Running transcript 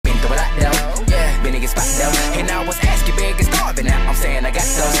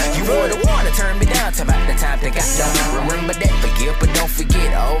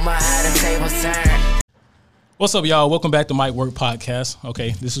What's up, y'all? Welcome back to Mic Work Podcast.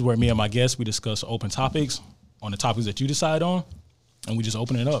 Okay, this is where me and my guests, we discuss open topics on the topics that you decide on, and we just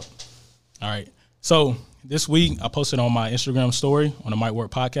open it up. All right. So this week, I posted on my Instagram story on the Mic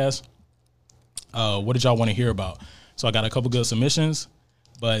Work Podcast. What did y'all want to hear about? So I got a couple good submissions,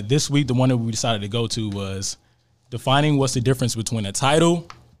 but this week, the one that we decided to go to was defining what's the difference between a title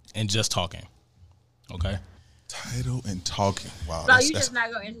and just talking. Okay. Title and talking. Wow. So you just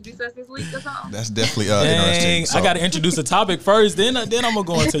not gonna introduce us this week or something? That's definitely interesting. So. I got to introduce the topic first, then I'm gonna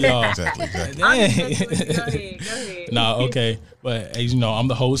go into y'all. Exactly. Go ahead. Nah, okay. But as you know, I'm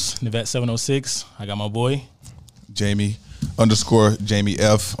the host, Nivette706. I got my boy Jamie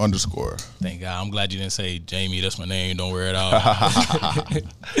F. Thank God. I'm glad you didn't say Jamie. That's my name. Don't wear it out.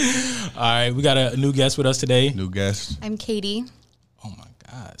 All right, we got a new guest with us today. New guest. I'm Katie. Oh my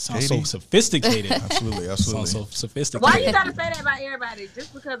God, sounds so sophisticated. Absolutely. Sounds so sophisticated. Why you gotta say that about everybody?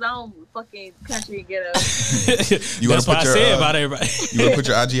 Just because I don't fucking country get up. That's what I say about everybody. You want to put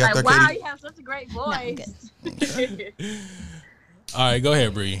your IG out there, Wow, Katie? you have such a great voice. All right, go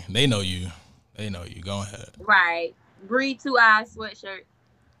ahead, Bree. They know you. Go ahead. Right. Bree 2 Eyes sweatshirt.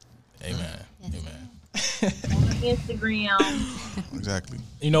 Amen. Yes. Amen. Instagram. Exactly.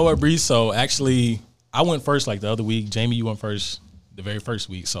 You know what, Bree? So actually, I went first like the other week. Jamie, you went first the very first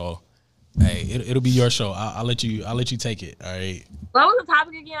week. So, hey, it'll be your show. I'll let you take it. All right. What was the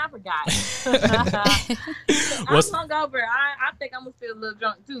topic again? I forgot. I'm hungover. I think I'm gonna feel a little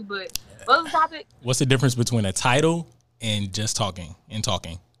drunk too. But what was the topic? What's the difference between a title and just talking and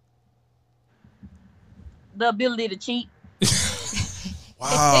talking? The ability to cheat.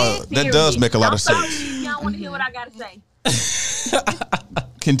 Wow, that does make a lot of sense. You don't want to hear what I gotta say.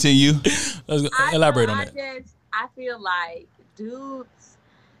 Continue. Elaborate on that. I feel like dudes,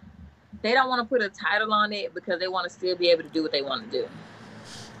 they don't want to put a title on it because they want to still be able to do what they want to do.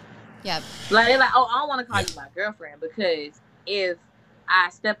 Yep. Like they're like, oh, I don't want to call you my girlfriend because if I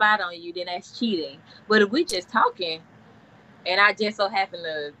step out on you, then that's cheating. But if we just talking, and I just so happen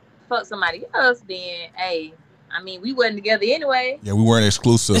to fuck somebody else, then hey, I mean, we wasn't together anyway. Yeah, we weren't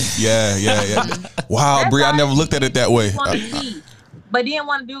exclusive. Yeah. Wow, Bree, I never looked at it that way. But then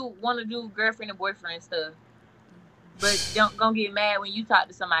want to do girlfriend and boyfriend stuff. But don't get mad when you talk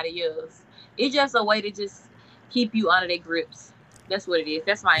to somebody else. It's just a way to just keep you under their grips. That's what it is.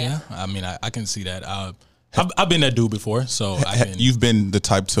 That's my answer. I mean, I can see that. I've been that dude before, so You've been the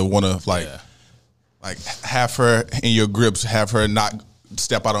type to want to like have her in your grips, have her not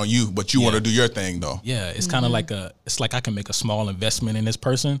step out on you, but you want to do your thing though. Yeah, it's kind of like it's like I can make a small investment in this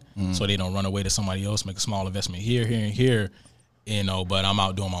person, so they don't run away to somebody else. Make a small investment here, and here, you know. But I'm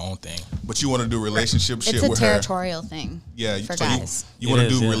out doing my own thing. But you want to do relationship shit with her. It's a territorial thing. Yeah, for so guys. You want to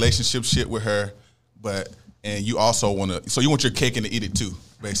do relationship shit with her, and you also want to. So you want your cake and to eat it too,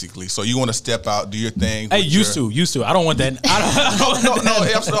 basically. So you want to step out, do your thing. Hey, used to. I don't want that.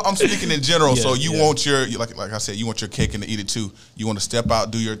 No. I'm speaking in general. So you want your like I said, you want your cake and to eat it too. You want to step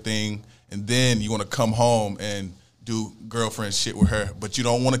out, do your thing, and then you want to come home and do girlfriend shit with her. But you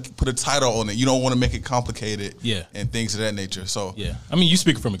don't want to put a title on it. You don't want to make it complicated. Yeah. And things of that nature. So yeah. I mean, you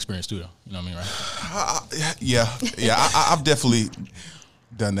speak from experience too, though. You know what I mean, right? Yeah. I've definitely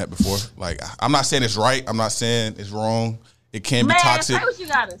done that before. Like, I'm not saying it's right. I'm not saying it's wrong. It can be toxic. Say what you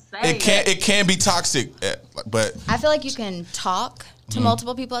gotta say. It can be toxic, but I feel like you can talk to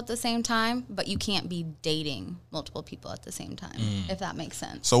multiple people at the same time, but you can't be dating multiple people at the same time, if that makes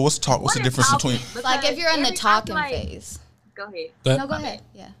sense. So what's the difference between? Like if you're in the talking phase. Go ahead. No, go ahead.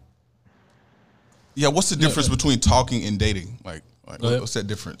 Yeah. Yeah, what's the difference between talking and dating? Like what's that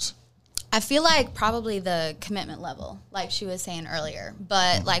difference? I feel like probably the commitment level, like she was saying earlier.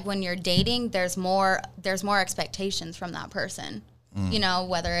 But like when you're dating, there's more expectations from that person. You know,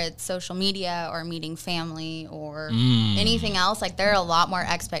 whether it's social media or meeting family or anything else, like there are a lot more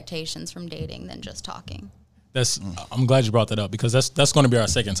expectations from dating than just talking. I'm glad you brought that up because that's going to be our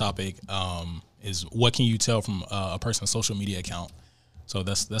second topic. Is what can you tell from a person's social media account? So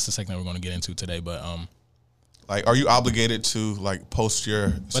that's the second that we're going to get into today. But like, are you obligated to like post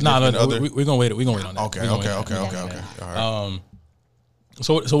your? But no, we're gonna wait. We're gonna wait on that. Okay. All right.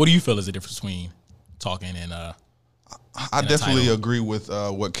 So what do you feel is the difference between talking and I definitely agree with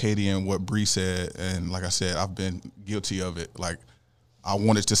what Katie and what Bree said, and like I said, I've been guilty of it. Like, I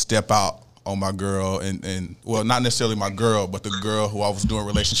wanted to step out on my girl, and well, not necessarily my girl, but the girl who I was doing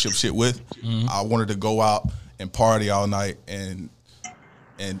relationship shit with. I wanted to go out and party all night and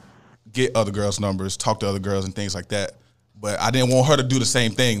get other girls' numbers, talk to other girls and things like that. But I didn't want her to do the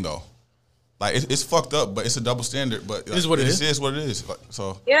same thing though. Like it's fucked up, but it's a double standard. But it is what it is. It is what it is. Like,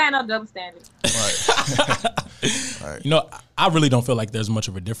 so it ain't no double standard. Right. You know, I really don't feel like there's much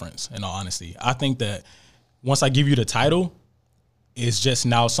of a difference. In all honesty, I think that once I give you the title, it's just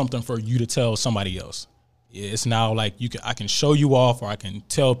now something for you to tell somebody else. It's now like I can show you off, or I can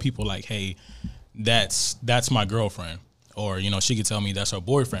tell people like, hey, that's my girlfriend, or she could tell me that's her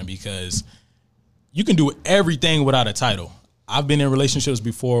boyfriend, because you can do everything without a title. I've been in relationships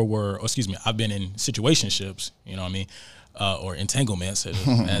before I've been in situationships, you know what I mean, or entanglements,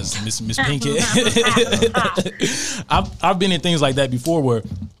 as Miss Pinkett. I've been in things like that before where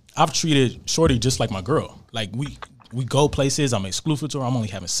I've treated shorty just like my girl. Like we go places, I'm exclusive to her, I'm only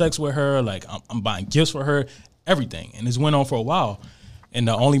having sex with her, like I'm buying gifts for her, everything. And this went on for a while. And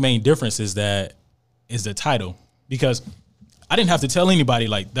the only main difference is the title. Because I didn't have to tell anybody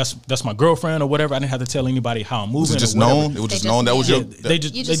like that's my girlfriend or whatever. I didn't have to tell anybody how I'm moving. Was it just known? It was just known that was your. They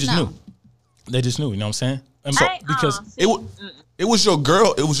just knew. They just knew. You know what I'm saying? And so, because it was your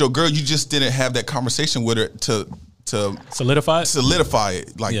girl. It was your girl. You just didn't have that conversation with her to solidify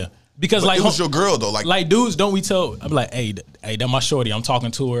it. Like, yeah. Because like it was your girl though. Like dudes, don't we tell? I'm like, hey, that my shorty. I'm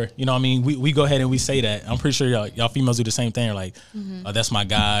talking to her. You know what I mean? We go ahead and we say that. I'm pretty sure y'all females do the same thing. Like, that's my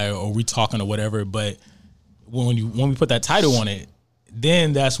guy, or we talking or whatever. But when we put that title on it,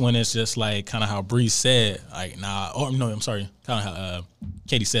 then that's when it's just like kind of how Bree said, like, kind of how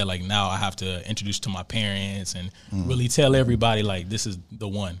Katie said, like, now I have to introduce to my parents and really tell everybody like this is the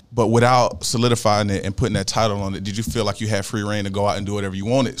one. But without solidifying it and putting that title on it, did you feel like you had free reign to go out and do whatever you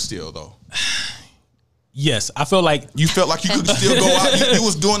wanted still though? Yes, I felt like you felt like you could still go out. You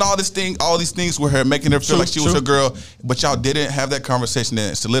was doing all these things with her, making her feel like she was your girl, but y'all didn't have that conversation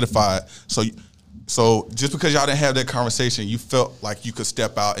and solidify it. So just because y'all didn't have that conversation, you felt like you could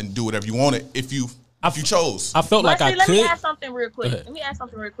step out and do whatever you wanted if you chose. I felt like I could. Let me ask something real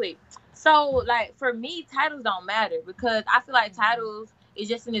quick. So, like, for me, titles don't matter, because I feel like titles is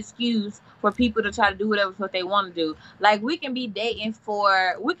just an excuse for people to try to do whatever they want to do. Like, we can be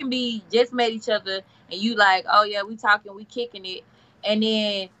we can be just met each other, and you like, oh yeah, we talking, we kicking it, and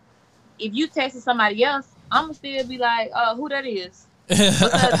then if you texting somebody else, I'm gonna still be like, who that is? Because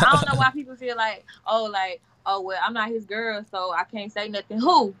I don't know why people feel like, well, I'm not his girl, so I can't say nothing.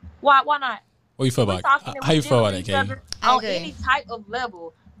 Who? Why not? What you feel about? How you feel about that, Katie? On any type of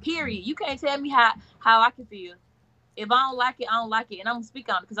level, period. You can't tell me how I can feel. If I don't like it, I don't like it, and I'm gonna speak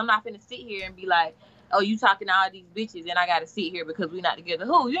on it, because I'm not finna sit here and be like, oh, you talking to all these bitches, and I gotta sit here because we not together.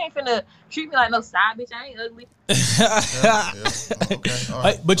 Who? You ain't finna treat me like no side bitch. I ain't ugly. Okay. All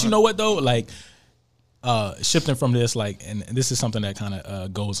right. But you know what though, like. Shifting from this, like, and this is something that kind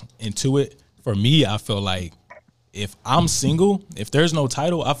of goes into it. For me, I feel like if I'm single, if there's no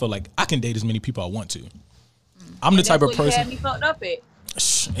title, I feel like I can date as many people I want to. I'm the type of person. You had me fucked up at.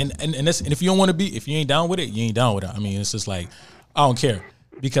 And if you don't want to if you ain't down with it, you ain't down with it. I mean, it's just like, I don't care,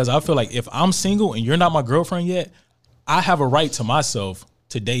 because I feel like if I'm single and you're not my girlfriend yet, I have a right to myself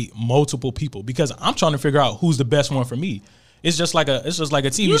to date multiple people, because I'm trying to figure out who's the best one for me. It's just like a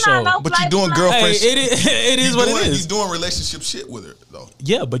TV show. But you're doing girlfriend. Hey, it is what it is. You're doing relationship shit with her though.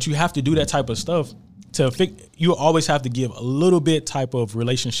 Yeah, but you have to do that type of stuff you always have to give a little bit type of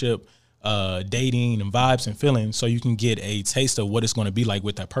relationship, dating and vibes and feelings, so you can get a taste of what it's going to be like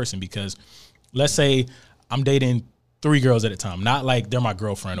with that person. Because let's say I'm dating 3 girls at a time, not like they're my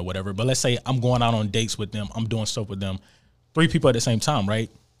girlfriend or whatever, but let's say I'm going out on dates with them, I'm doing stuff with them, 3 people at the same time, right?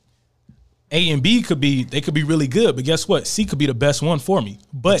 A and B could be really good, but guess what? C could be the best one for me.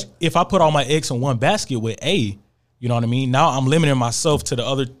 But if I put all my eggs in one basket with A, you know what I mean? Now I'm limiting myself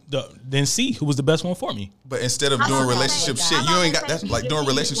to then C, who was the best one for me. But instead of doing relationship shit, you ain't got that's like doing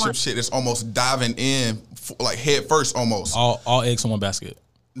relationship shit. It's almost diving in like head first, almost. All eggs in one basket.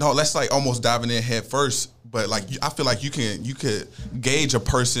 No, that's like almost diving in head first. But like I feel like you could gauge a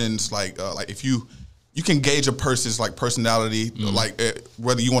person's like if you can gauge a person's like personality, like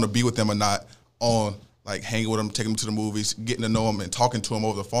whether you want to be with them or not, on like hanging with them, taking them to the movies, getting to know them, and talking to them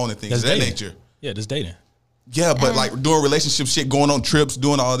over the phone and things of that nature. Yeah, that's dating. Yeah, but like doing relationship shit, going on trips,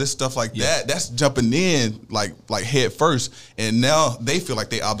 doing all this stuff like that, that's jumping in like head first. And now they feel like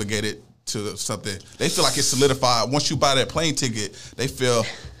they obligated to something. They feel like it's solidified. Once you buy that plane ticket, they feel,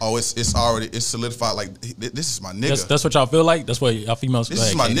 it's solidified. Like, this is my nigga. That's what y'all feel like? That's what y'all females feel like?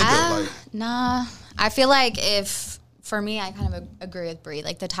 This is my nigga. Nah. I feel like for me, I kind of agree with Bree.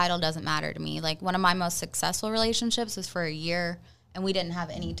 Like, the title doesn't matter to me. Like, one of my most successful relationships was for a year, and we didn't have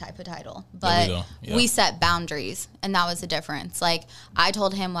any type of title. But we set boundaries, and that was the difference. Like, I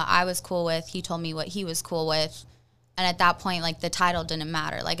told him what I was cool with. He told me what he was cool with. And at that point, like, the title didn't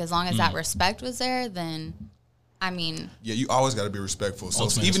matter. Like, as long as that respect was there, then, I mean. Yeah, you always got to be respectful.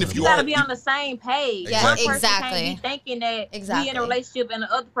 So even if you got to be on the same page. Yeah, exactly. exactly. Can't be thinking that we in a relationship and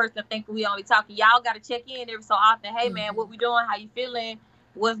the other person thinking we only talking. Y'all got to check in every so often. Hey, man, what we doing? How you feeling?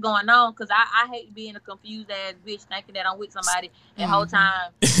 what's going on, because I hate being a confused ass bitch thinking that I'm with somebody and the whole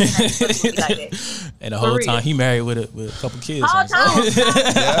time like that. And the whole time he married with a couple kids. Whole time.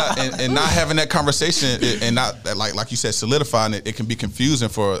 Yeah, and not having that conversation and not like you said, solidifying it can be confusing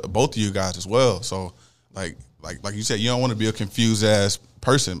for both of you guys as well. So like you said, you don't want to be a confused ass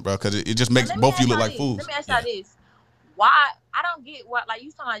person, bro, because it just makes both of you look like fools. Let me ask y'all this: why? I don't get what, like,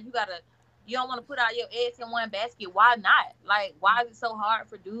 you talking about you don't want to put out your eggs in one basket. Why not? Like, why is it so hard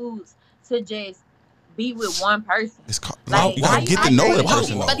for dudes to just be with one person? It's like, you gotta get to know the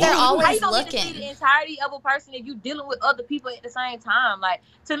person, though. But they're always how you gonna looking. get to see the entirety of a person if you dealing with other people at the same time? Like,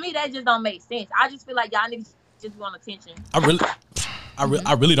 to me, that just don't make sense. I just feel like y'all niggas just want attention.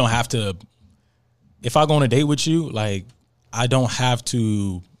 I really don't have to. If I go on a date with you, like, I don't have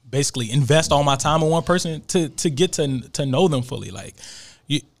to basically invest all my time on one person to get to know them fully. Like,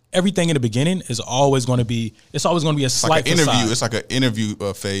 everything in the beginning is always going to be. It's always going to be a slight like an interview. facade. It's like an interview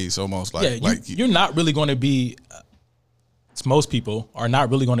phase almost. Like, you're not really going to be. Most people are not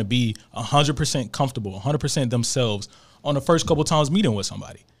really going to be 100% comfortable, 100% themselves on the first couple times meeting with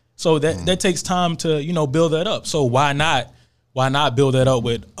somebody. So that takes time to build that up. So why not build that up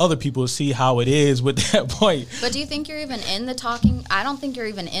with other people, see how it is with that point? But do you think you're even in the talking? I don't think you're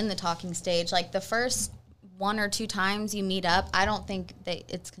even in the talking stage. Like, the first 1 or 2 times you meet up, I don't think that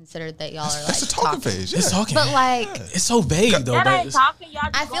it's considered that y'all are like that's a talking phase. Yeah. It's talking. But like, it's so vague though. That ain't talking,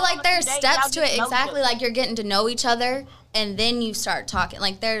 y'all just I feel going like on there's a date, steps y'all to get it. know Exactly, each other. like you're getting to know each other, and then you start talking.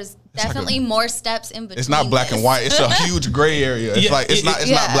 Like, there's definitely more steps in between. It's not black and white. It's a huge gray area. It's it's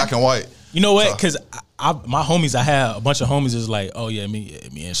not black and white. You know what? Because my homies, I have a bunch of homies is like, oh yeah, me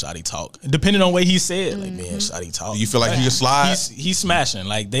and Shotty talk. Depending on what he said, like, me and Shotty talk. Do you feel like you can slide? He's smashing.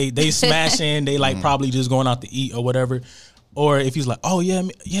 Like they smashing. They like probably just going out to eat or whatever. Or if he's like, oh yeah,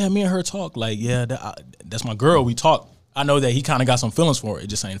 me and her talk. Like, yeah, that's my girl. We talk. I know that he kind of got some feelings for it. It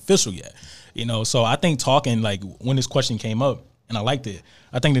just ain't official yet. So I think talking, like, when this question came up, and I liked it,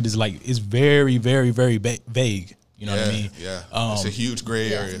 I think that it's very, very, very vague. You know what I mean? Yeah. It's a huge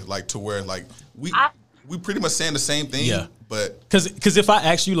gray area, like, to where, like, we pretty much saying the same thing. Yeah. But because if I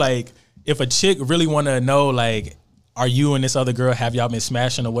ask you, like, if a chick really want to know, like, are you and this other girl, have y'all been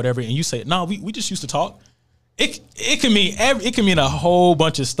smashing or whatever, and you say, no, we just used to talk. It can mean a whole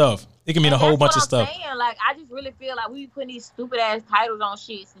bunch of stuff. It can mean a whole bunch of stuff. Saying. Like, I just really feel like we be putting these stupid ass titles on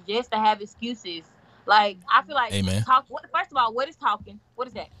shit just to have excuses. Like, I feel like first of all, what is talking? What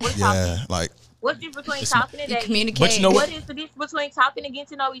is that? What is talking? Like, what's the difference between talking and dating? Communicate. But you know what is the difference between talking and getting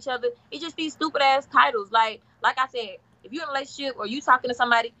to know each other? It's just these stupid ass titles. Like I said, if you're in a relationship or you talking to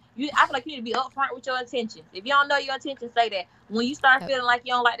somebody, I feel like you need to be upfront with your intentions. If you don't know your intentions, say that. When you start feeling like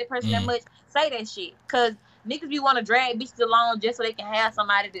you don't like that person that much, say that shit. Cause niggas be want to drag bitches along just so they can have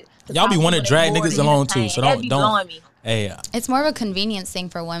somebody to y'all be want to drag niggas along too. So don't. Me. Hey, it's more of a convenience thing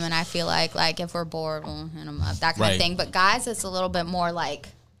for women. I feel like if we're bored, we'll hit them up, that kind of thing. But guys, it's a little bit more like,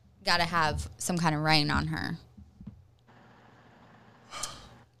 gotta have some kind of rein on her.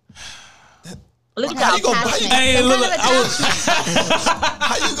 Look how you how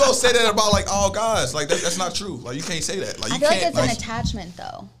you gonna say that about, like, all guys? Like, that's not true. Like, you can't say that. Like, you I feel can't. like it's an attachment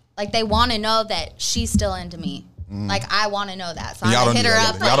though. Like, they want to know that she's still into me. Like, I want to know that. So I'm going to hit her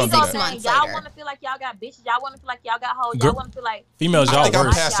up Y'all don't do that. 6 months y'all later. want to feel like y'all got bitches. Y'all want to feel like y'all got hoes. Y'all want to feel like females. I Y'all think I'm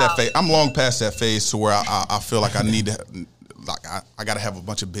worse. past that phase. I'm long past that phase to where I feel like I need to, like, I got to have a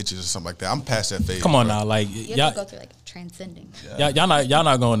bunch of bitches or something like that. I'm past that phase. Come on now, like, You y'all have to go through, like, transcending. y'all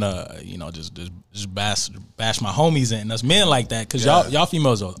not going to just bash my homies and us men like that, because y'all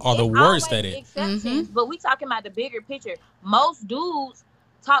females are the worst at it. Exceptions, but we talking about the bigger picture. Most dudes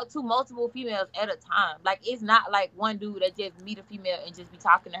talk to multiple females at a time. Like, it's not like one dude that just meet a female and just be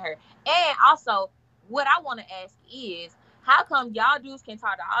talking to her. And also, what I want to ask is, how come y'all dudes can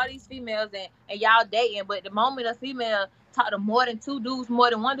talk to all these females and y'all dating, but the moment a female talk to more than 2 dudes, more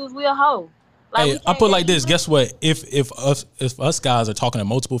than 1 dude's, we a hoe? Like, hey, I put it like this. Guess what? If us guys are talking to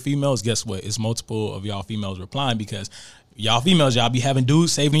multiple females, guess what? It's multiple of y'all females replying, because y'all females, y'all be having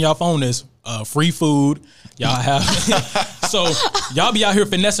dudes saving y'all phone as free food. Y'all have so y'all be out here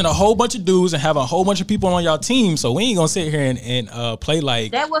finessing a whole bunch of dudes and having a whole bunch of people on y'all team. So we ain't gonna sit here and play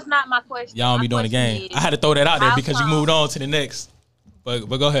like that. Was not my question. Y'all don't be doing the game. I had to throw that out there because you moved on to the next. But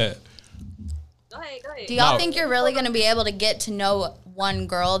go ahead. Go ahead. Do y'all think you're really gonna be able to get to know one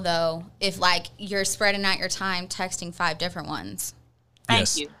girl though, if like you're spreading out your time texting 5 different ones?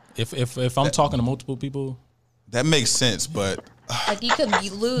 Thank you. If I'm talking to multiple people, that makes sense, but like, you could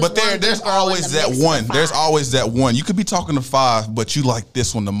lose. But there's always that one. There's always that one. You could be talking to 5, but you like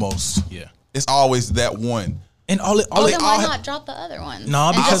this one the most. Yeah, it's always that one. And then why not drop the other one?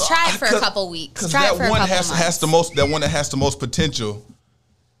 No, because just try it for a couple weeks. Because that one has the most. That one that has the most potential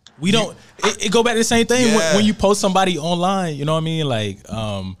we don't. It go back to the same thing Yeah. when you post somebody online. You know what I mean? Like,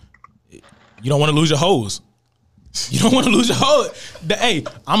 you don't want to lose your hoes. You don't want to lose your hoes. Hey,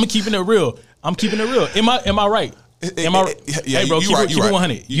 I'm keeping it real. I'm keeping it real. Am I right? Am I? Hey, bro, keep it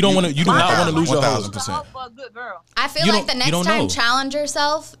 100. You don't want to. You do not want to lose your hoes. 1000%. For a good girl. I feel You like don't- the you next don't time, know. challenge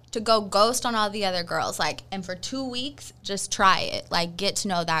yourself to go ghost on all the other girls. Like, and for 2 weeks, just try it. Like, get to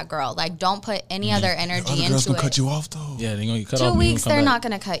know that girl. Like, don't put any other energy Other girls into gonna it. cut you off though. Yeah, they're gonna get cut off. 2 and you weeks, come they're back. not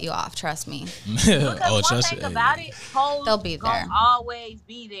going to cut you off. Trust me. Because one trust thing it. about it, hoes They'll be there. gonna always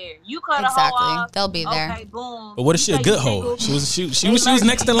be there. You cut Exactly. a hoe off. They'll be there. Okay, boom. But what if she a You good say hoe? you She was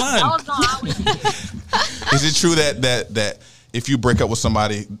next in line. Hoes gonna always be there. Is it true that if you break up with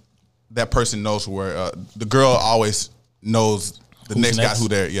somebody, that person knows where the girl always knows the Who's next guy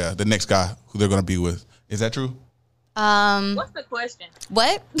next? the next guy who they're gonna be with? Is that true? What's the question?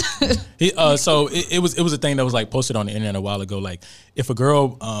 What? So it was a thing that was like posted on the internet a while ago. Like, if a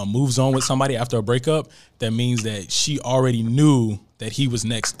girl moves on with somebody after a breakup, that means that she already knew that he was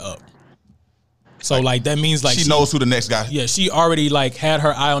next up. So like that means like she knows who the next guy. Yeah, she already like had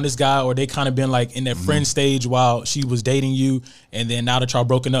her eye on this guy, or they kind of been like in that friend stage while she was dating you, and then now that y'all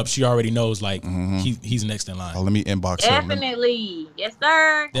broken up, she already knows like he's next in line. Oh, let me inbox her. Definitely. Yes,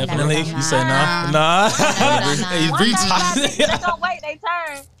 sir. Definitely, Never done you said that. nah. done that. He's One pretty thing about toxic. bitches, they gonna wait their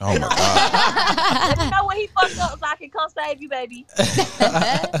turn. Oh my god. Let me know when he fucked up so I can come save you, baby.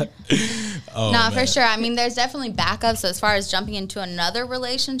 Oh, No, man. for sure. I mean, there's definitely backups as far as jumping into another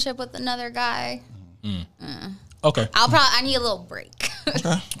relationship with another guy. Okay, I need a little break.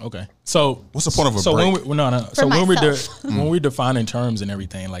 okay. So What's the point of a so break? when we, no. So when myself. when we're defining terms and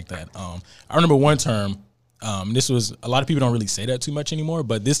everything like that, I remember one term. This was a lot of people don't really say that too much anymore,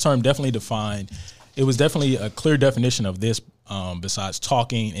 but this term definitely defined. It was definitely a clear definition of this. Besides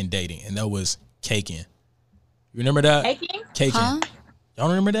talking and dating, and that was caking. You remember that? Caking? Caking. Huh? Y'all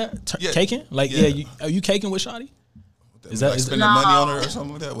remember that? Yeah. Caking? Like, Yeah. are you caking with Shawty? Is that spending No. money on her or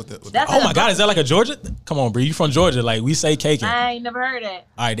something like that? With that? That's Oh my God, is that like a Georgia? Come on, Bree, you from Georgia? Like, we say caking. All I ain't never heard that.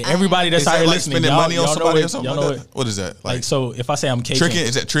 right, then everybody that's Is out that here like listening, spending y'all, money on y'all know somebody it, or something y'all like know that? it. What is that? Like, so if I say I'm caking, tricking?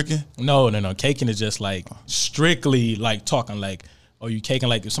 Is that tricking? No. Caking is just like strictly like talking. Like, oh, you caking?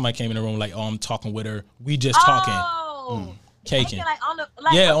 Like if somebody came in the room, like, oh, I'm talking with her. We just talking. Oh. Caking. Like on the on the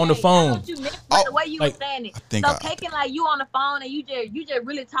Yeah, on the phone. I know what you meant, but the way you like, were saying it. think So I- caking like you on the phone and you just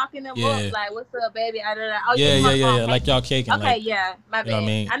really talking them Yeah. up like, what's up, baby? Oh, Yeah, you on the phone Like caking. y'all caking. Okay, like, yeah, my you bad. know what I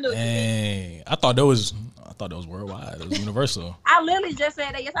mean? knew what you meant. Dang. I thought that was worldwide. It was universal. I literally just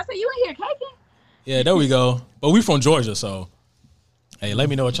said that. Yes, I said you in here caking. Yeah, there we go. But we from Georgia, so hey, let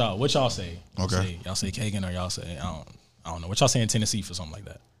me know what y'all say. Okay. Y'all say caking or y'all say I don't know. What y'all say in Tennessee for something like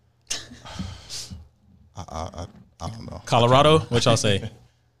that? I don't know. Colorado? What y'all say?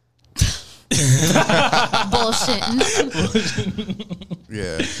 Bullshitting.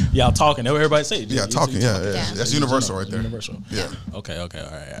 Yeah. Y'all talking. That's what everybody say. Yeah, talking. Yeah. Yeah. That's universal right there. Universal. Yeah. Okay. All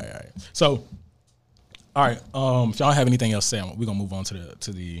right. So, all right. If y'all have anything else to say, we're gonna move on to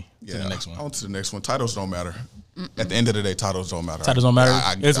the next one. On to the next one. Titles don't matter. At the end of the day, titles don't matter. Titles don't matter.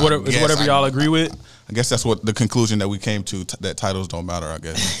 It's whatever guess y'all agree with. I guess that's what the conclusion that we came to. That titles don't matter. I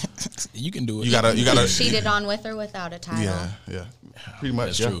guess You can do it. you gotta. Cheated on with or without a title. Yeah. Pretty much.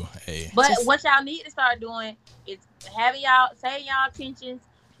 That's yeah. true. Hey. But what y'all need to start doing is having saying y'all intentions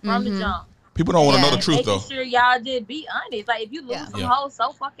from the jump. People don't want to know Yeah. the truth Making though. sure y'all just be honest. Like if you lose Yeah. some Yeah. hoes,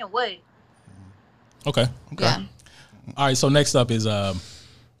 so fucking what? Okay. Yeah. All right. So next up is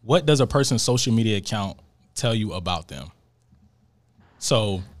what does a person's social media account tell you about them?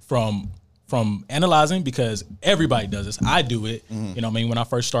 So from analyzing, because everybody does this, I do it. You know what I mean? When I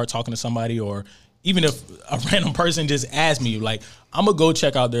first start talking to somebody, or even if a random person just asks me, like, I'm gonna go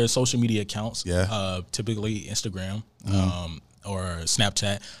check out their social media accounts. Yeah. Typically Instagram or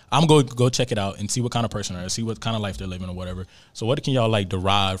Snapchat. I'm gonna go check it out and see what kind of person they are, see what kind of life they're living or whatever. So what can y'all like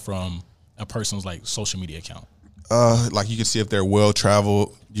derive from a person's like social media account? Like you can see if they're well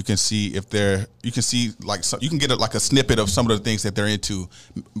traveled. You can see if you can see like you can get like a snippet of some of the things that they're into,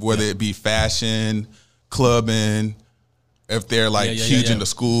 whether it be fashion, clubbing, if they're like huge into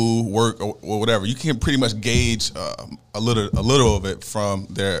school, work, or whatever. You can pretty much gauge a little of it from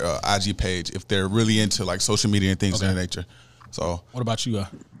their IG page if they're really into like social media and things of that nature. So, What about you?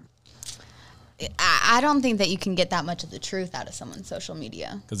 I don't think that you can get that much of the truth out of someone's social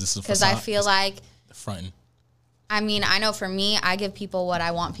media. Because I feel like, fronting. I mean, I know for me, I give people what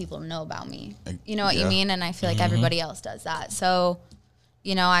I want people to know about me. You know what Yeah. you mean? And I feel like everybody else does that. So,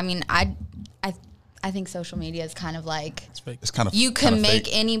 you know, I mean, I think social media is kind of like it's kind of you can kinda make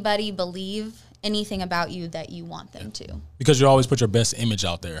fake. anybody believe anything about you that you want them to. Because you always put your best image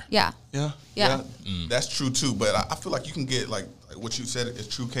out there. Yeah. Yeah. Yeah. That's true too. But I feel like you can get like what you said is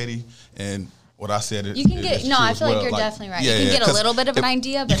true, Katie, and what I said is you can get is no. true I as feel like well. you're definitely right. Yeah, you can get a 'cause little bit of an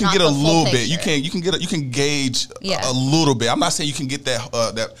idea, but you can not get a the full little bit. picture. You can gauge Yeah. a little bit. I'm not saying you can get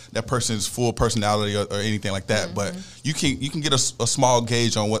that person's full personality or anything like that, but you can get a small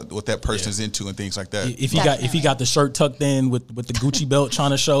gauge on what that person's into and things like that. If he got the shirt tucked in with the Gucci belt trying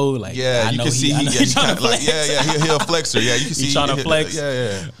to show, like I you know can see he's trying to flex. he'll flexer. Yeah, you can see he's trying to flex.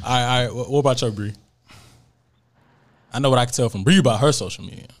 Yeah. All right. What about your Bree? I know what I can tell from Bree about her social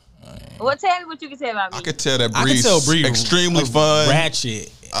media. Well, tell me what you can tell about me. I could tell that I can tell Bree extremely fun,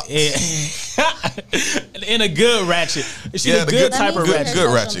 ratchet, in a good ratchet. She's a good type of ratchet.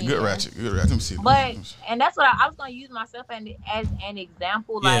 Good ratchet. Let me see. But and that's what I was gonna use myself as an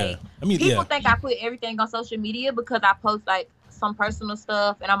example. Like people think I put everything on social media because I post like some personal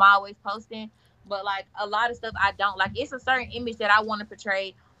stuff and I'm always posting. But like a lot of stuff I don't like. It's a certain image that I want to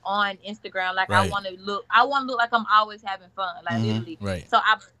portray on Instagram. Like I want to look like I'm always having fun. Like literally. Right. So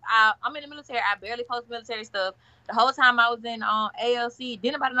I'm in the military. I barely post military stuff. The whole time I was in ALC,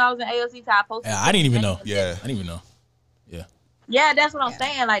 didn't nobody know I was in ALC till I posted. I didn't even know. Yeah. I didn't even know. Yeah. Yeah, that's what I'm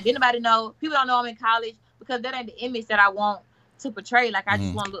saying. Like, didn't nobody know? People don't know I'm in college because that ain't the image that I want to portray. Like, I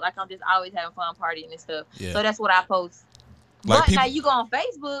just want to look like I'm just always having fun partying and stuff. Yeah. So that's what I post. Like but now you go on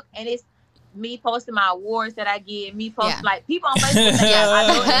Facebook and it's me posting my awards that I get. Me posting like people on Facebook. I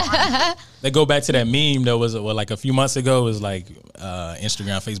know they go back to that meme that was like a few months ago. It was like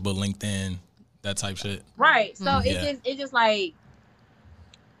Instagram, Facebook, LinkedIn, that type shit. Right. So it's just like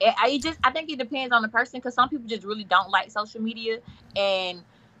I think it depends on the person because some people just really don't like social media and.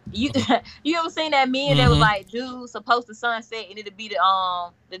 You ever seen that meme that was like, dude supposed to sunset and it'll be the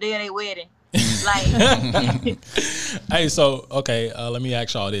day of their wedding? Like, hey, so okay, let me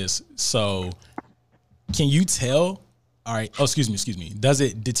ask y'all this. So, can you tell? All right. Oh, excuse me. Does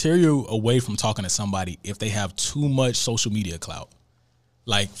it deter you away from talking to somebody if they have too much social media clout?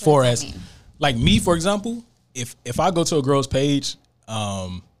 Like, like me, for example, if I go to a girl's page,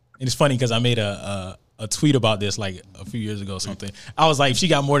 and it's funny because I made a tweet about this like a few years ago or something. I was like, if she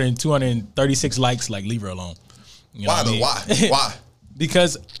got more than 236 likes, like leave her alone. You know Why?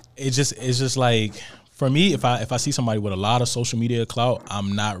 Because it's just like for me, if I see somebody with a lot of social media clout,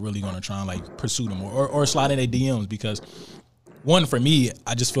 I'm not really gonna try and like pursue them or slide in their DMs because one, for me,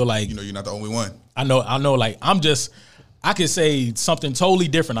 I just feel like you're not the only one. I know like I could say something totally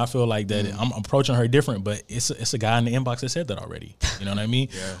different. I feel like that I'm approaching her different, but it's a guy in the inbox that said that already. You know what I mean?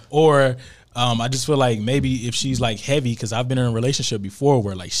 Yeah. Or I just feel like maybe if she's like heavy, because I've been in a relationship before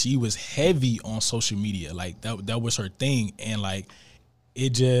where like she was heavy on social media, like that was her thing, and like it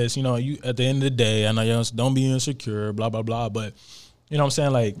just you at the end of the day, I know you don't be insecure, blah blah blah, but you know what I'm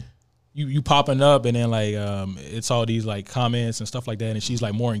saying, like you popping up and then like it's all these like comments and stuff like that, and she's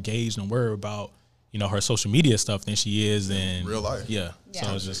like more engaged and worried about her social media stuff than she is in real life. Yeah.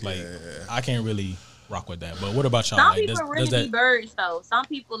 So it's just like I can't really rock with that. But what about y'all? Some people really be birds though. Some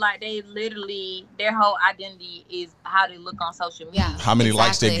people like they literally their whole identity is how they look on social media. Yeah, how many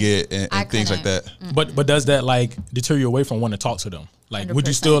likes they get and things like that. But does that like deter you away from wanting to talk to them? Like 100%. Would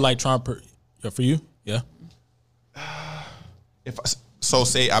you still like try for you? Yeah.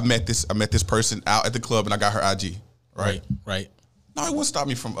 Say I met this person out at the club and I got her IG. Right. No, it wouldn't stop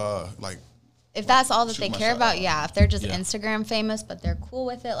me from like. If that's all that they care about, if they're just Instagram famous, but they're cool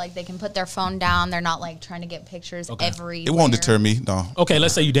with it, like they can put their phone down, they're not like trying to get pictures every. It won't deter me, no. Okay,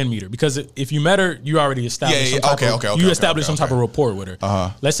 let's say you didn't meet her because if you met her, you already established. You established some type of rapport with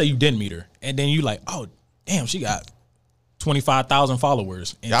her. Let's say you didn't meet her, and then you like, oh damn, she got 25,000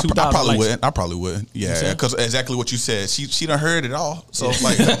 followers. And I probably wouldn't. Yeah, because exactly what you said. She done heard it all. So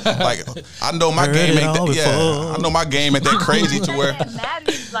like I know my game ain't that. I know my game ain't that crazy to where. That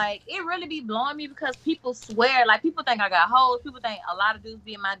matters. Like it really be blowing me because people swear. Like people think I got hoes. People think a lot of dudes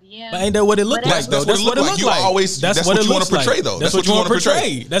be in my DMs. But ain't that what it look like though? That's what it look like. That's what you want to portray though. That's what you want to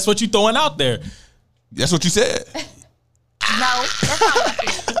portray. That's what you throwing out there. That's what you said. No, that's not what I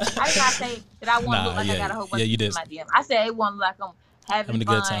said. I did not say that I want to look like I got a whole bunch of people in my DM. I said it want to look like I'm having a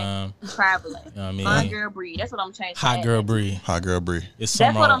fun, good time, traveling. You know what I mean? Fun girl Bree. That's what I'm changing. Hot girl Bree. It's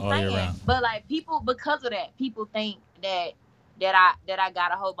that's what I'm saying. But like people, because of that, people think that I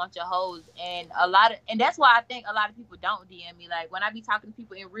got a whole bunch of hoes and and that's why I think a lot of people don't DM me. Like when I be talking to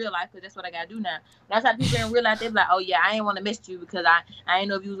people in real life, because that's what I gotta do now. That's how people in real life they be like, oh yeah, I ain't want to miss you because I ain't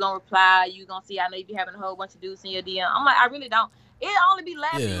know if you was gonna reply. You gonna see I know you be having a whole bunch of dudes in your DM. I'm like, I really don't. It only be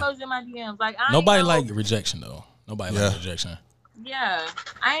laughing emojis in my DMs. Like nobody like rejection though. Nobody like rejection. Yeah,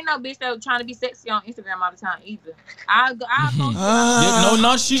 I ain't no bitch that was trying to be sexy on Instagram all the time either.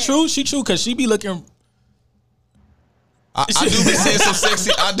 No, she true. She true because she be looking. I do be seeing some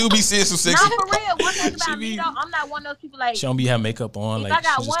sexy. I do be seeing some sexy. Not for real. One thing about me though, I'm not one of those people like. She don't be have makeup on. If like I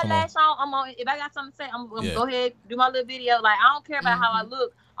got she just one come lash on, I'm on. If I got something to say, I'm gonna go ahead do my little video. Like I don't care about how I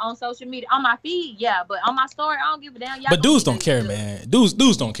look on social media. On my feed, yeah, but on my story, I don't give a damn. Y'all but dudes don't care, man. Dudes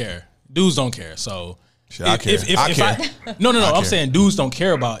don't care. Dudes don't care. So. Shit, I care. I care. No. I'm saying dudes don't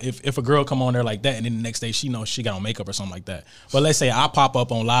care about if a girl come on there like that and then the next day she knows she got on makeup or something like that. But let's say I pop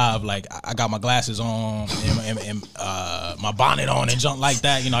up on live like I got my glasses on and my bonnet on and junk like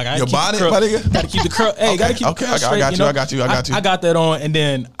that. You know, I gotta your keep bonnet, gotta keep the curl. Hey, gotta keep the curl straight. I got you. I got that on, and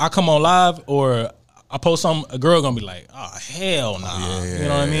then I come on live or I post something. A girl gonna be like, oh hell nah. You know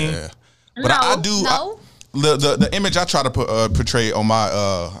what I mean? Yeah. But I do. No. The image I try to portray on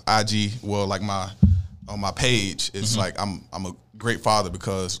my IG, well, like on my page, it's like I'm a great father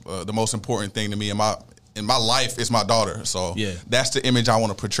because the most important thing to me in my life is my daughter. So that's the image I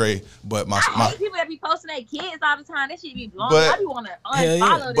want to portray. But I hate people that be posting their kids all the time. That shit be blowing. I be want to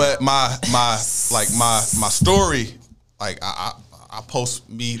unfollow them. But my story, like I post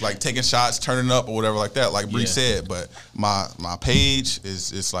me like taking shots, turning up or whatever like that, like Bree said. But my page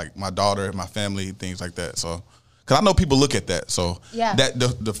is like my daughter, my family, things like that. So. Cause I know people look at that, so that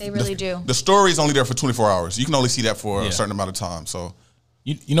they really do. The story is only there for 24 hours. You can only see that for a certain amount of time. So,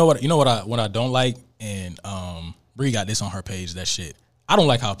 you know what I don't like, and Bree got this on her page. That shit, I don't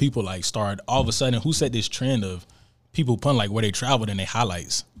like how people like start all of a sudden. Who set this trend of people putting like where they traveled in their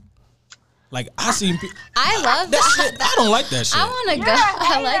highlights? Like I seen, I love that shit. I don't like that shit. I want to go.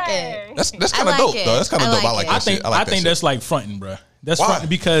 I like it. That's kind of dope though. That's kind of dope. I like that shit. I think that's like fronting, bro. That's fronting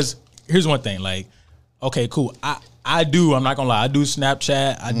because here's one thing, like. Okay, cool. I'm not gonna lie, I do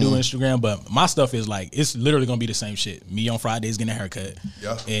Snapchat, I do Instagram, but my stuff is like, it's literally gonna be the same shit. Me on Fridays getting a haircut.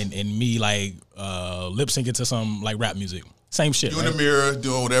 Yeah. And me like lip syncing to some like rap music. Same shit. You in the mirror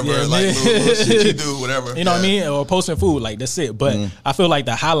doing whatever, like little shit you do, whatever. You know what I mean? Or posting food, like that's it. But I feel like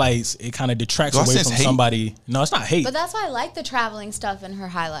the highlights, it kind of detracts away from somebody. No, it's not hate. But that's why I like the traveling stuff in her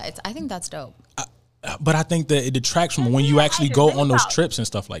highlights. I think that's dope. But I think that it detracts from when you actually go on those trips and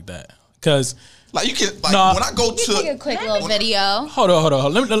stuff like that. Because like you can when I go to take a quick little video. Hold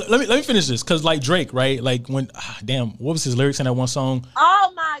on. Let me finish this because like Drake, right? Like when what was his lyrics in that one song?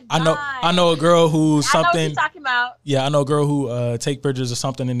 Oh my god! I know a girl who something. I know what you're talking about. Yeah, I know a girl who take pictures of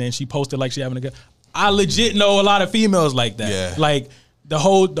something and then she posted like she having a good. I legit know a lot of females like that. Yeah. Like the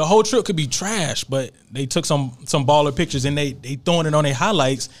whole trip could be trash, but they took some baller pictures and they throwing it on their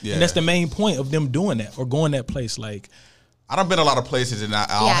highlights, and that's the main point of them doing that or going that place. Like. I done been a lot of places and I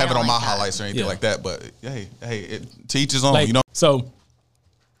don't have it on my highlights or anything like that. But hey, to each his own, like, you know. So,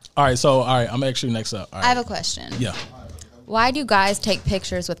 all right. I'm actually next up. Right. I have a question. Yeah. Why do guys take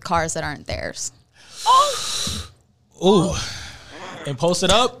pictures with cars that aren't theirs? Ooh. And post it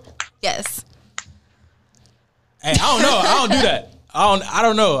up? Yes. Hey, I don't know. I don't do that. I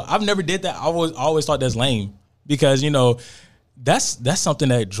don't know. I've never did that. I always thought that's lame because that's something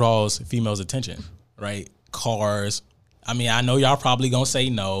that draws females' attention, right? Cars. I mean, I know y'all probably gonna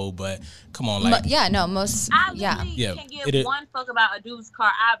say no, but come on, like most. I can't give one fuck about a dude's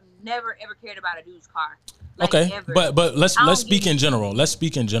car. I've never ever cared about a dude's car. Like, okay, ever. but let's speak in general. Let's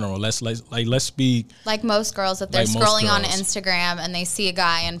speak in general. Let's speak like most girls if they're scrolling on Instagram and they see a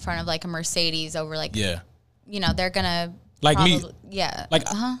guy in front of like a Mercedes over like they're gonna like me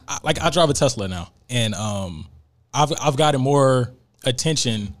I drive a Tesla now, and I've gotten more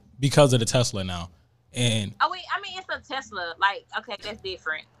attention because of the Tesla now. And it's a Tesla. Like, okay, that's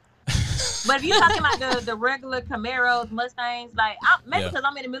different. But if you're talking about the regular Camaros, Mustangs, like maybe because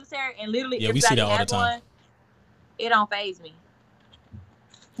I'm in the military and literally everybody has one, it don't faze me.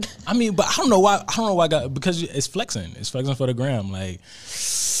 I mean, but I don't know why. Because it's flexing. It's flexing for the gram. Like,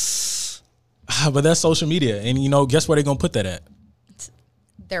 but that's social media, and guess where they're gonna put that at?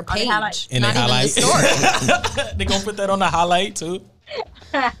 Their page, in their highlight. They're gonna put that on the highlight too.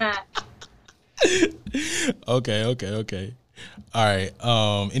 Okay. All right.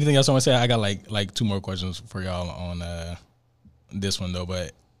 Anything else I want to say? I got like two more questions for y'all on this one though.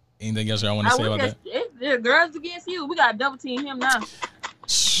 But anything else y'all want to say about that? It's girls against you. We got to double team him now.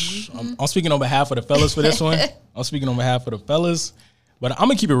 I'm speaking on behalf of the fellas for this one. I'm speaking on behalf of the fellas, but I'm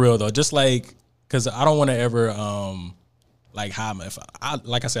gonna keep it real though. Just like because I don't want to ever like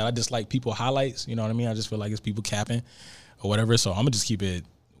like I said, I just like people highlights. You know what I mean? I just feel like it's people capping or whatever. So I'm gonna just keep it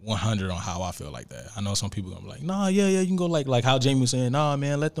 100 on how I feel like that. I know some people gonna be like, nah, yeah, you can go like how Jamie was saying, nah,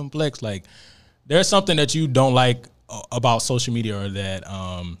 man, let them flex. Like, there's something that you don't like about social media or that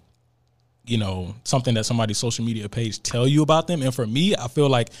you know, something that somebody's social media page tell you about them. And for me, I feel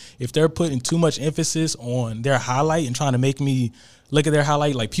like if they're putting too much emphasis on their highlight and trying to make me look at their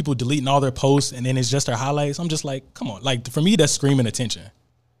highlight, like people deleting all their posts and then it's just their highlights, I'm just like, come on. Like, for me, that's screaming attention.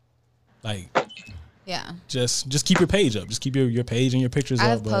 Like, yeah, just keep your page up. Just keep your page and your pictures up. I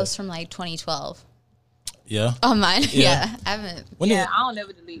have posts from like 2012. Yeah. On mine. Yeah. I haven't. I don't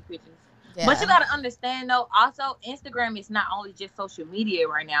ever delete pictures. Yeah. But you got to understand, though, also, Instagram is not only just social media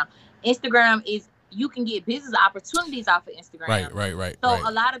right now. Instagram is, you can get business opportunities off of Instagram. Right. So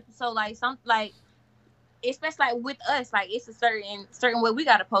a lot of, especially like with us, like it's a certain way we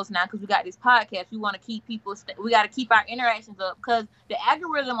got to post now because we got this podcast. We want to keep people, we got to keep our interactions up because the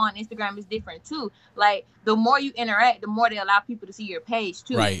algorithm on Instagram is different too. Like the more you interact, the more they allow people to see your page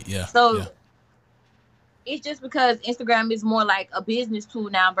too. Right, yeah. So yeah. It's just because Instagram is more like a business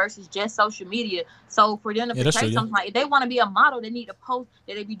tool now versus just social media. So for them to portray something like, if they want to be a model, they need to post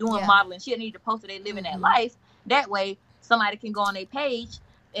that they be doing modeling shit. They need to post that they living that life. That way, somebody can go on their page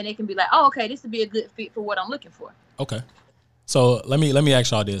and they can be like, oh, okay, this would be a good fit for what I'm looking for. Okay. So let me ask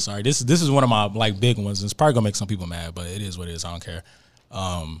y'all this. All right, this is one of my like big ones. It's probably gonna make some people mad, but it is what it is. I don't care.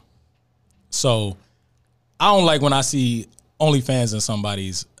 So I don't like when I see OnlyFans in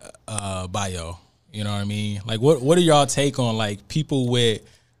somebody's bio. You know what I mean? Like, what are y'all take on like people with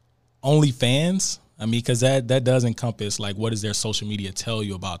OnlyFans? I mean, because that does encompass like what does their social media tell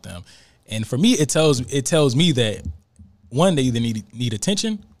you about them? And for me, it tells me that one, they either need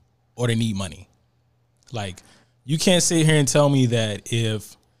attention or they need money. Like, you can't sit here and tell me that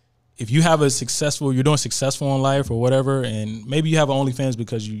if you have you're doing successful in life or whatever, and maybe you have an OnlyFans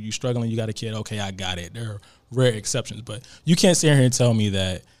because you're struggling, you got a kid. Okay, I got it. There are rare exceptions, but you can't sit here and tell me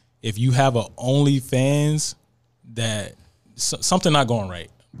that if you have an OnlyFans that something not going right.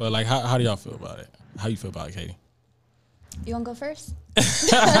 But like, how do y'all feel about it? How you feel about it, Katie? You want to go first?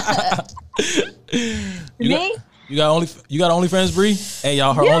 Me? You got OnlyFans, Bree? Hey,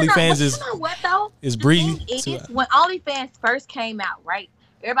 y'all, her OnlyFans is. You know what though? Is Bree? When OnlyFans first came out, right?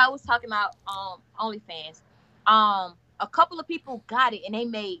 Everybody was talking about OnlyFans. A couple of people got it and they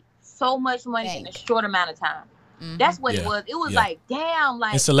made so much money in a short amount of time. Mm-hmm. That's what it was. It was like, damn,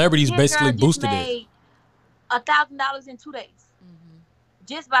 like, and celebrities basically boosted it. $1,000 in 2 days,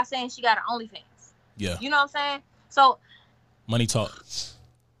 just by saying she got an OnlyFans. Yeah, you know what I'm saying? So, money talk.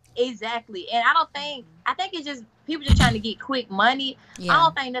 Exactly, and I think it's just people just trying to get quick money. Yeah. I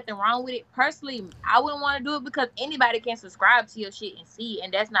don't think nothing wrong with it. Personally, I wouldn't want to do it because anybody can subscribe to your shit and see,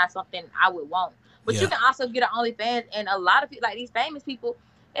 and that's not something I would want. But you can also get an OnlyFans, and a lot of people, like these famous people,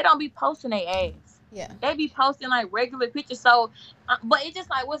 they don't be posting their ass. Yeah, they be posting like regular pictures. So, but it's just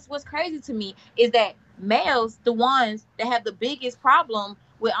like what's crazy to me is that males, the ones that have the biggest problem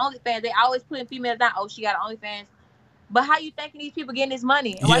with OnlyFans, they always putting females down. Oh, she got an OnlyFans. But how you thinking these people getting this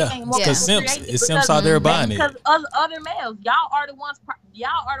money? And because simps out there buying it. Because other males, y'all are the ones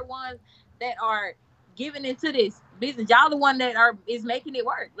that are giving into this business. Y'all the one that is making it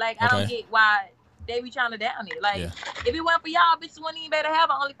work. Like I don't get why they be trying to down it. Like if it weren't for y'all, bitches wouldn't even better have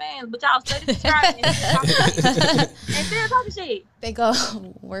an OnlyFans. But y'all study subscribing and still talking shit. They go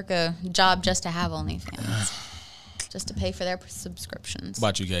work a job just to have OnlyFans, just to pay for their subscriptions. What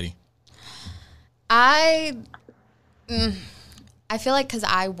about you, Katie? I feel like because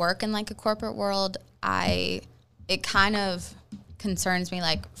I work in like a corporate world, it kind of concerns me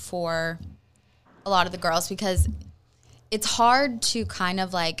like for a lot of the girls because it's hard to kind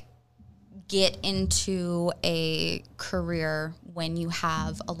of like get into a career when you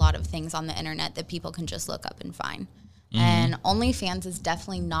have a lot of things on the internet that people can just look up and find. Mm-hmm. And OnlyFans is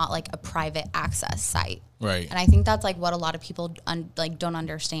definitely not like a private access site. Right. And I think that's like what a lot of people don't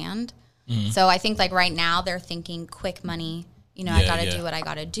understand. Mm-hmm. So I think like right now they're thinking quick money, I got to do what I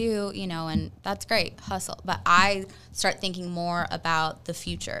got to do, and that's great, hustle. But I start thinking more about the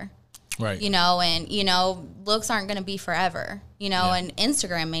future. Right. And, looks aren't going to be forever, and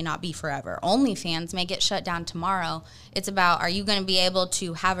Instagram may not be forever. OnlyFans may get shut down tomorrow. It's about, are you going to be able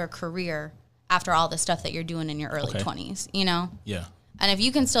to have a career after all the stuff that you're doing in your early 20s, Yeah. And if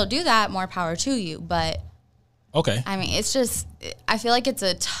you can still do that, more power to you. But, I mean, it's just, I feel like it's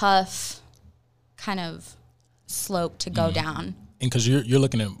a tough kind of slope to go down. And because you're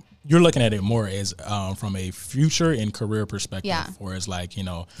looking at it more as from a future and career perspective, whereas like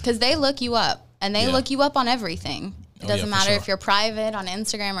because they look you up and they look you up on everything. It doesn't matter if you're private on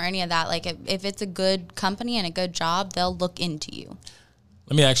Instagram or any of that. Like if it's a good company and a good job, they'll look into you.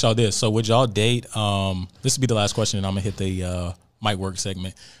 Let me ask y'all this: so would y'all date? This will be the last question, and I'm gonna hit the mic work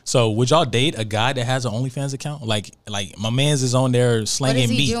segment. So would y'all date a guy that has an OnlyFans account? Like my man's is on there slanging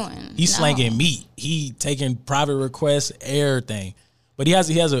meat. Doing? He's slanging meat. He taking private requests, everything. But he has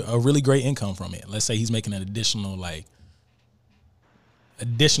a really great income from it. Let's say he's making an additional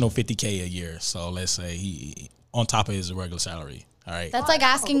 $50K a year. So let's say he on top of his regular salary. All right. That's like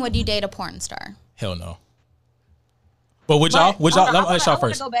asking, would you date a porn star? Hell no. But would y'all? Let me ask y'all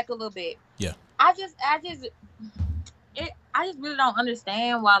first. Go back a little bit. Yeah. I just really don't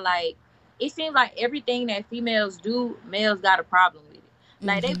understand why. Like, it seems like everything that females do, males got a problem with it.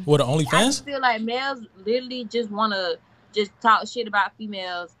 Like they. What, the OnlyFans? I just feel like males literally just want to just talk shit about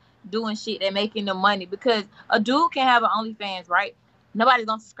females doing shit that making them money, because a dude can have an OnlyFans, right? Nobody's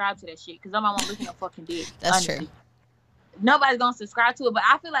gonna subscribe to that shit because nobody want to look at no fucking dick. That's honestly. true. Nobody's gonna subscribe to it, but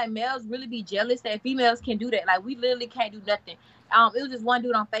I feel like males really be jealous that females can do that. Like, we literally can't do nothing. It was just one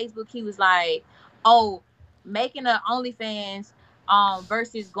dude on Facebook. He was like, "Oh, making an OnlyFans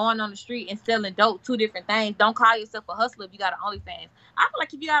versus going on the street and selling dope, two different things. Don't call yourself a hustler if you got an OnlyFans." I feel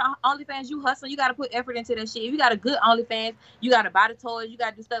like if you got an OnlyFans, you hustling. You got to put effort into that shit. If you got a good OnlyFans, you got to buy the toys. You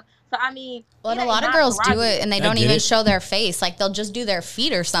got to do stuff. So I mean, well, a lot of girls do it and they don't even show their face. Like, they'll just do their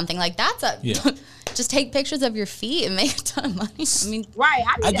feet or something. Like, that's just take pictures of your feet and make a ton of money. I mean, right?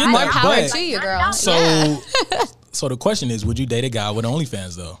 I get more power to you, girl. So, so the question is, would you date a guy with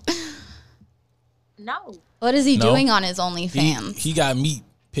OnlyFans though? No. What is he doing on his OnlyFans? He got meat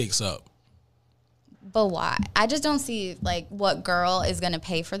pics up. But why? I just don't see, like, what girl is going to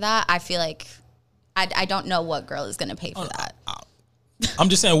pay for that. I feel like I don't know what girl is going to pay for that. I'm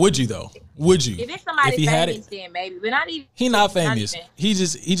just saying, would you though? Would you? If it's somebody famous, then maybe. But not even. He not famous. He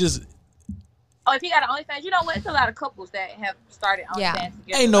just. Oh, if he got an OnlyFans, you know what? It's a lot of couples that have started OnlyFans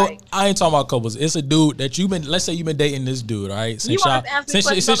together. I ain't talking about couples. It's a dude that let's say you've been dating this dude, all right? Since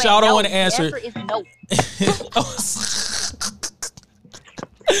y'all don't want to answer. The answer is no.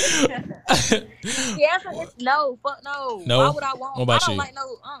 The answer is no. Fuck no. No? Why would I want? What about I don't you? like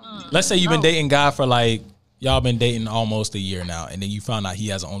no. Let's say you've been dating guy for like, y'all been dating almost a year now, and then you found out he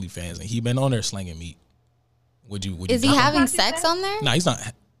has an OnlyFans and he been on there slinging meat. Would you? Is he having sex on there? No, he's not.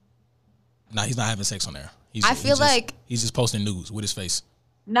 No, he's not having sex on there. I feel like he's just posting nudes with his face.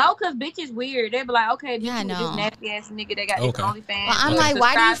 No, because bitches weird. They be like, okay, bitch, yeah, this nasty ass nigga that got this OnlyFans. Well, I'm like,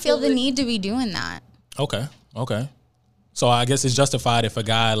 why do you feel the need to be doing that? Okay. So I guess it's justified if a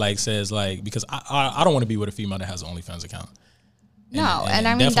guy like says like, because I don't want to be with a female that has an OnlyFans account. And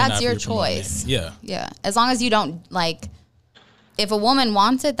I mean, that's your choice. Yeah. As long as you don't, like, if a woman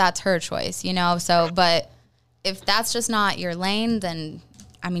wants it, that's her choice, you know? So, but if that's just not your lane, then,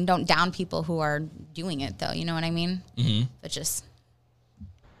 I mean, don't down people who are doing it, though. You know what I mean? Mm-hmm. But just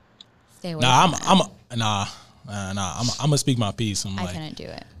stay away from that. I'm gonna speak my piece. I couldn't do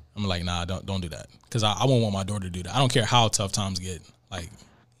it. I'm like, nah, don't do that, because I won't want my daughter to do that. I don't care how tough times get. Like,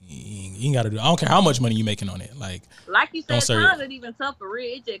 you ain't got to do it. I don't care how much money you making on it. Like you said, times ain't even tough for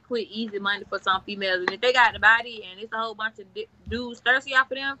real. It's just quick, easy money for some females. And if they got the body and it's a whole bunch of dudes thirsty off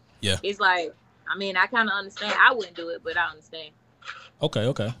of them, it's like, I mean, I kind of understand. I wouldn't do it, but I understand. Okay.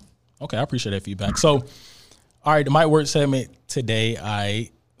 I appreciate that feedback. So, all right, the Might Work segment today.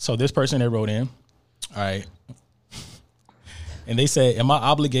 So this person that wrote in, all right, and they said, am I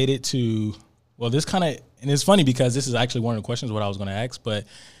obligated to, well, this kind of, and it's funny because this is actually one of the questions what I was going to ask, but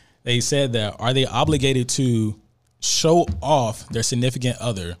they said that, are they obligated to show off their significant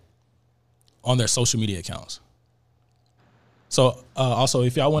other on their social media accounts? So also,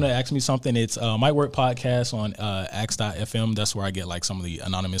 if y'all want to ask me something, it's Might Work Podcast on ax.fm. That's where I get like some of the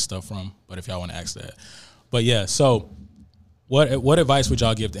anonymous stuff from. But if y'all want to ask that. But yeah, so what advice would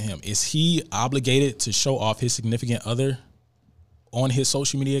y'all give to him? Is he obligated to show off his significant other on his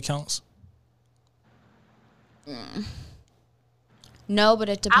social media accounts? No, but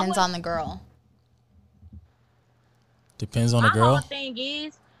it depends on the girl. Depends on the girl? My whole thing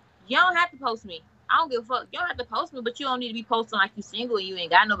is, you don't have to post me. I don't give a fuck. You don't have to post me, but you don't need to be posting like you single and you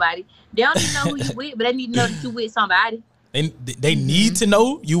ain't got nobody. They don't need to know who you with, but they need to know that you with somebody. They need to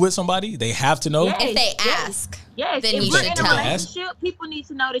know you with somebody? They have to know? Yes, if they ask. Yes, then if you you're should in a tell relationship, people need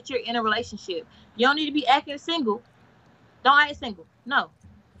to know that you're in a relationship. You don't need to be acting single. Don't act single. No.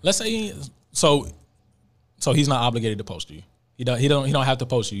 Let's say so he's not obligated to post you. He don't have to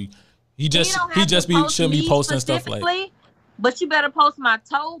post you. He shouldn't be posting stuff like. But you better post my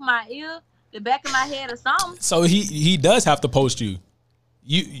toe, my ear, the back of my head, or something. So he does have to post you.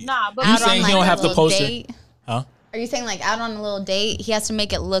 But you saying he don't have to post it? Huh? Are you saying like out on a little date, he has to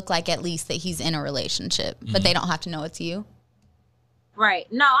make it look like at least that he's in a relationship, but they don't have to know it's you? Right.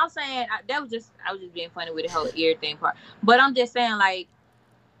 No, I'm saying I was just being funny with the whole ear thing part. But I'm just saying like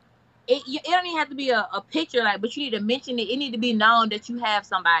it don't even have to be a picture, like, but you need to mention it. It need to be known that you have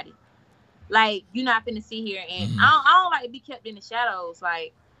somebody. Like, you're not finna sit here and I don't like to be kept in the shadows.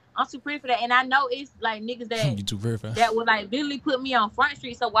 Like I'm too pretty for that. And I know it's like niggas that You too very fast. that would like literally put me on Front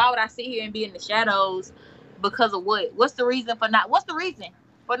Street. So why would I sit here and be in the shadows because of what? What's the reason for not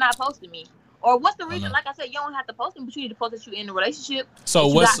posting me? Or what's the reason? Like I said, you don't have to post me, but you need to post that you in a relationship. So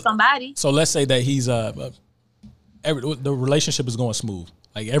you got somebody. So let's say that he's the relationship is going smooth.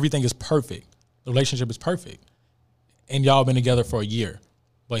 Like everything is perfect. The relationship is perfect. And y'all been together for a year,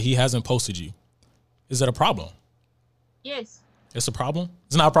 but he hasn't posted you. Is that a problem? Yes. It's a problem?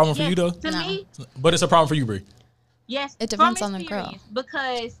 It's not a problem for you though? To me. But it's a problem for you, Bree. Yes. It depends on the girl.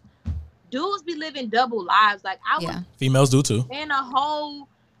 Because dudes be living double lives. Like Females do too. In a whole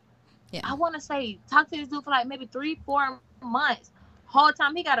I want to say talk to this dude for like maybe 3-4 months. Whole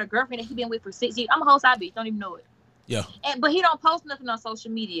time he got a girlfriend that he been with for 6 years. I'm a whole side bitch. Don't even know it. Yeah. But he don't post nothing on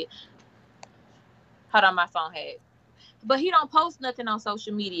social media. Hold on, my phone had. But he don't post nothing on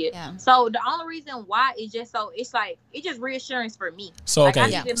social media. Yeah. So the only reason why is just it's just reassurance for me. So okay. I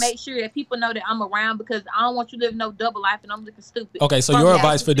need to make sure that people know that I'm around because I don't want you to live no double life and I'm looking stupid. Okay, so your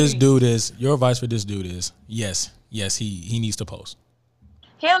advice for this dude is yes, he needs to post.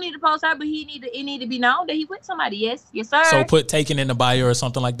 He don't need to post her, but it need to be known that he with somebody. Yes, sir. So put taken in the bio or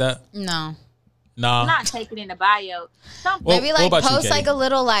something like that? No. Nah. Not taken in the bio. Maybe like post like a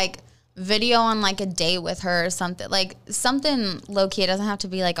little like video on like a date with her or something. Like something low key. It doesn't have to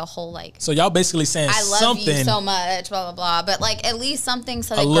be like a whole like. So y'all basically saying I love something, you so much, blah blah blah. But like at least something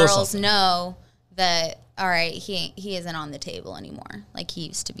so that girls know that all right, he isn't on the table anymore like he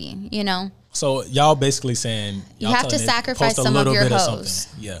used to be. You know. So y'all basically saying you have to sacrifice some of your hoes.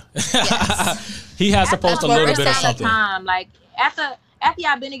 Yeah. Yes. He has to post a little bit of something. Like after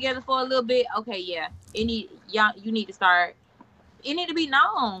y'all been together for a little bit, okay, yeah. You need to start. It need to be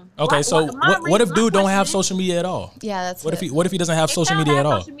known. Okay, what if dude don't have social media at all? Yeah, that's what if he doesn't have social media at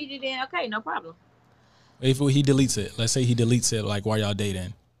all? Social media, then okay, no problem. If he deletes it, let's say he deletes it, like while y'all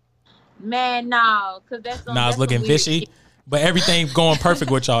dating. Man, no, because it's looking fishy. But everything's going perfect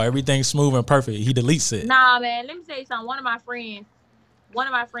with y'all. Everything's smooth and perfect. He deletes it. Nah, man. Let me tell you something. One of my friends,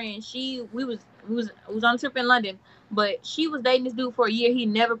 we was on a trip in London, but she was dating this dude for a year. He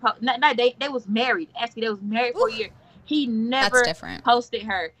never they was married. Actually, they was married for a year. He never posted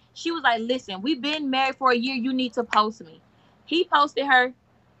her. She was like, "Listen, we've been married for a year. You need to post me." He posted her,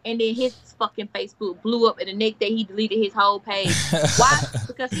 and then his fucking Facebook blew up, and the next day he deleted his whole page. Why?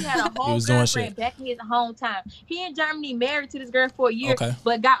 Because he had a whole girlfriend back in his hometown. He in Germany married to this girl for a year,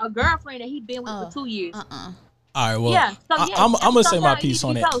 but got a girlfriend that he been with for 2 years. All right, well, I'm gonna say my piece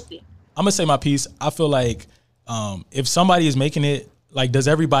on it. I'm gonna say my piece. I feel like if somebody is making it, like, does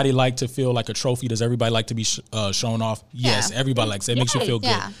everybody like to feel like a trophy? Does everybody like to be shown off? Yes, everybody likes it. It makes you feel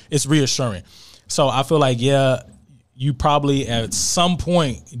good. It's reassuring. So I feel like, you probably at some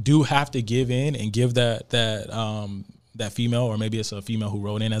point do have to give in and give that female, or maybe it's a female who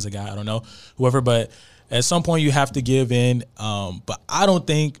wrote in as a guy, I don't know, whoever, but at some point you have to give in. But I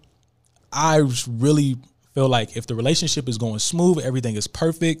really feel like if the relationship is going smooth, everything is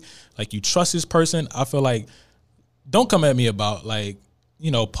perfect, like you trust this person, I feel like don't come at me about like,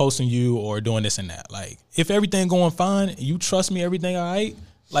 posting you or doing this and that. Like if everything going fine, you trust me, everything all right,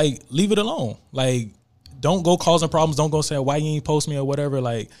 like leave it alone. Like don't go causing problems. Don't go saying why you ain't post me or whatever.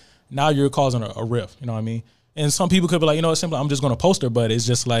 Like now you're causing a rift. You know what I mean? And some people could be like, simply I'm just gonna post her, but it's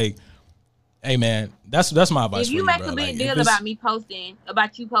just like, hey man, that's my advice. If you make a big deal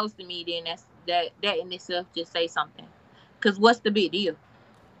about you posting me, then that in itself just say something. Cause what's the big deal?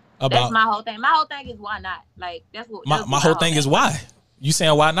 That's my whole thing. My whole thing is why not? Like that's what my whole thing is why. You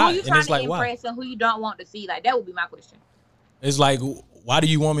saying why not? Who you trying to impress and who you don't want to see? Like that would be my question. It's like, why do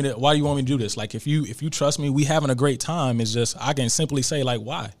you want me to do this? Like if you trust me, we having a great time. It's just I can simply say like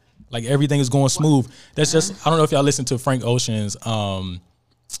why. Like everything is going smooth. That's just I don't know if y'all listen to Frank Ocean's what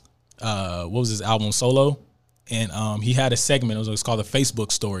was his album Solo, and he had a segment. It was called the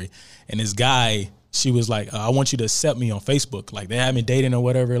Facebook Story, and this guy, she was like, I want you to accept me on Facebook. Like they had me dating or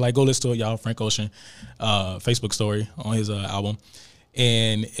whatever. Like go listen to it, y'all. Frank Ocean, Facebook Story on his album,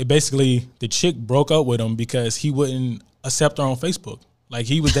 and it basically the chick broke up with him because he wouldn't accept her on Facebook. Like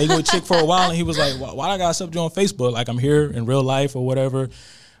he was dating with a chick for a while, and he was like, why I gotta accept you on Facebook? Like I'm here in real life or whatever.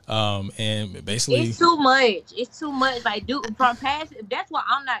 And basically it's too much. It's too much. Like dude, from past, that's why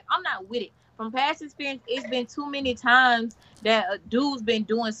I'm not with it. From past experience, it's been too many times that a dude's been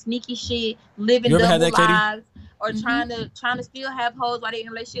doing sneaky shit, living double lives, or trying to still have hoes while they in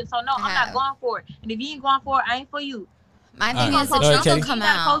a relationship. So no, I'm not going for it. And if you ain't going for it, I ain't for you. My thing is the truth will come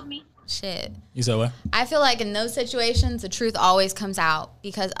out. Shit. You said what? I feel like in those situations, the truth always comes out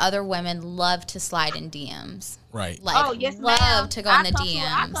because other women love to slide in DMs. Right. Like, love to go in the DMs.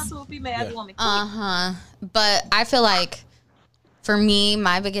 I come to a female as a woman. But I feel like for me,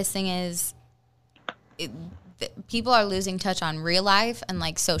 my biggest thing is people are losing touch on real life and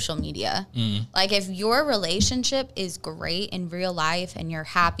like social media. Like if your relationship is great in real life and you're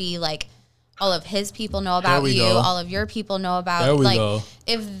happy, like all of his people know about you, all of your people know about, like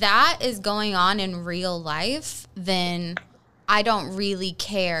if that is going on in real life, then I don't really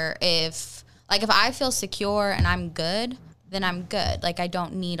care if I feel secure and I'm good, then I'm good. Like I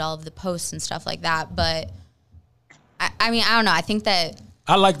don't need all of the posts and stuff like that. But I mean, I don't know. I think that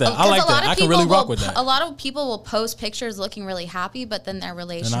I like that. I can really rock with that. A lot of people will post pictures looking really happy, but then their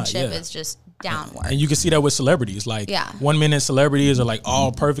relationship is just downward. And you can see that with celebrities. Like 1 minute celebrities are like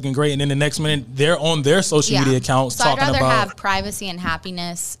all perfect and great, and then the next minute they're on their social media accounts talking about. I'd rather have privacy and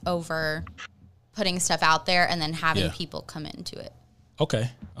happiness over putting stuff out there and then having people come into it. Okay.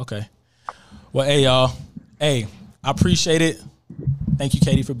 Well, hey y'all. Hey, I appreciate it. Thank you,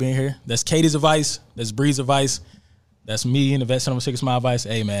 Katie, for being here. That's Katie's advice. That's Bree's advice. That's me and the Vet Number 6. My advice.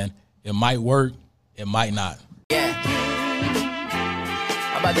 Hey, man, it might work. It might not. Yeah.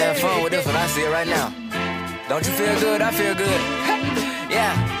 I'm about to have fun with this one. I see it right now. Don't you feel good? I feel good.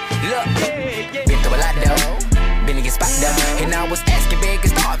 Yeah. Look. Been through a lot, though. Been to get spot, though. And I was asking, big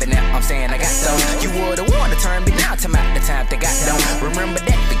and starving now. I'm saying I got those. You would've wanted to turn me down to the time they got though. Remember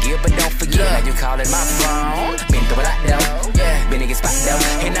that, forgive, but don't forget. Now you calling my phone.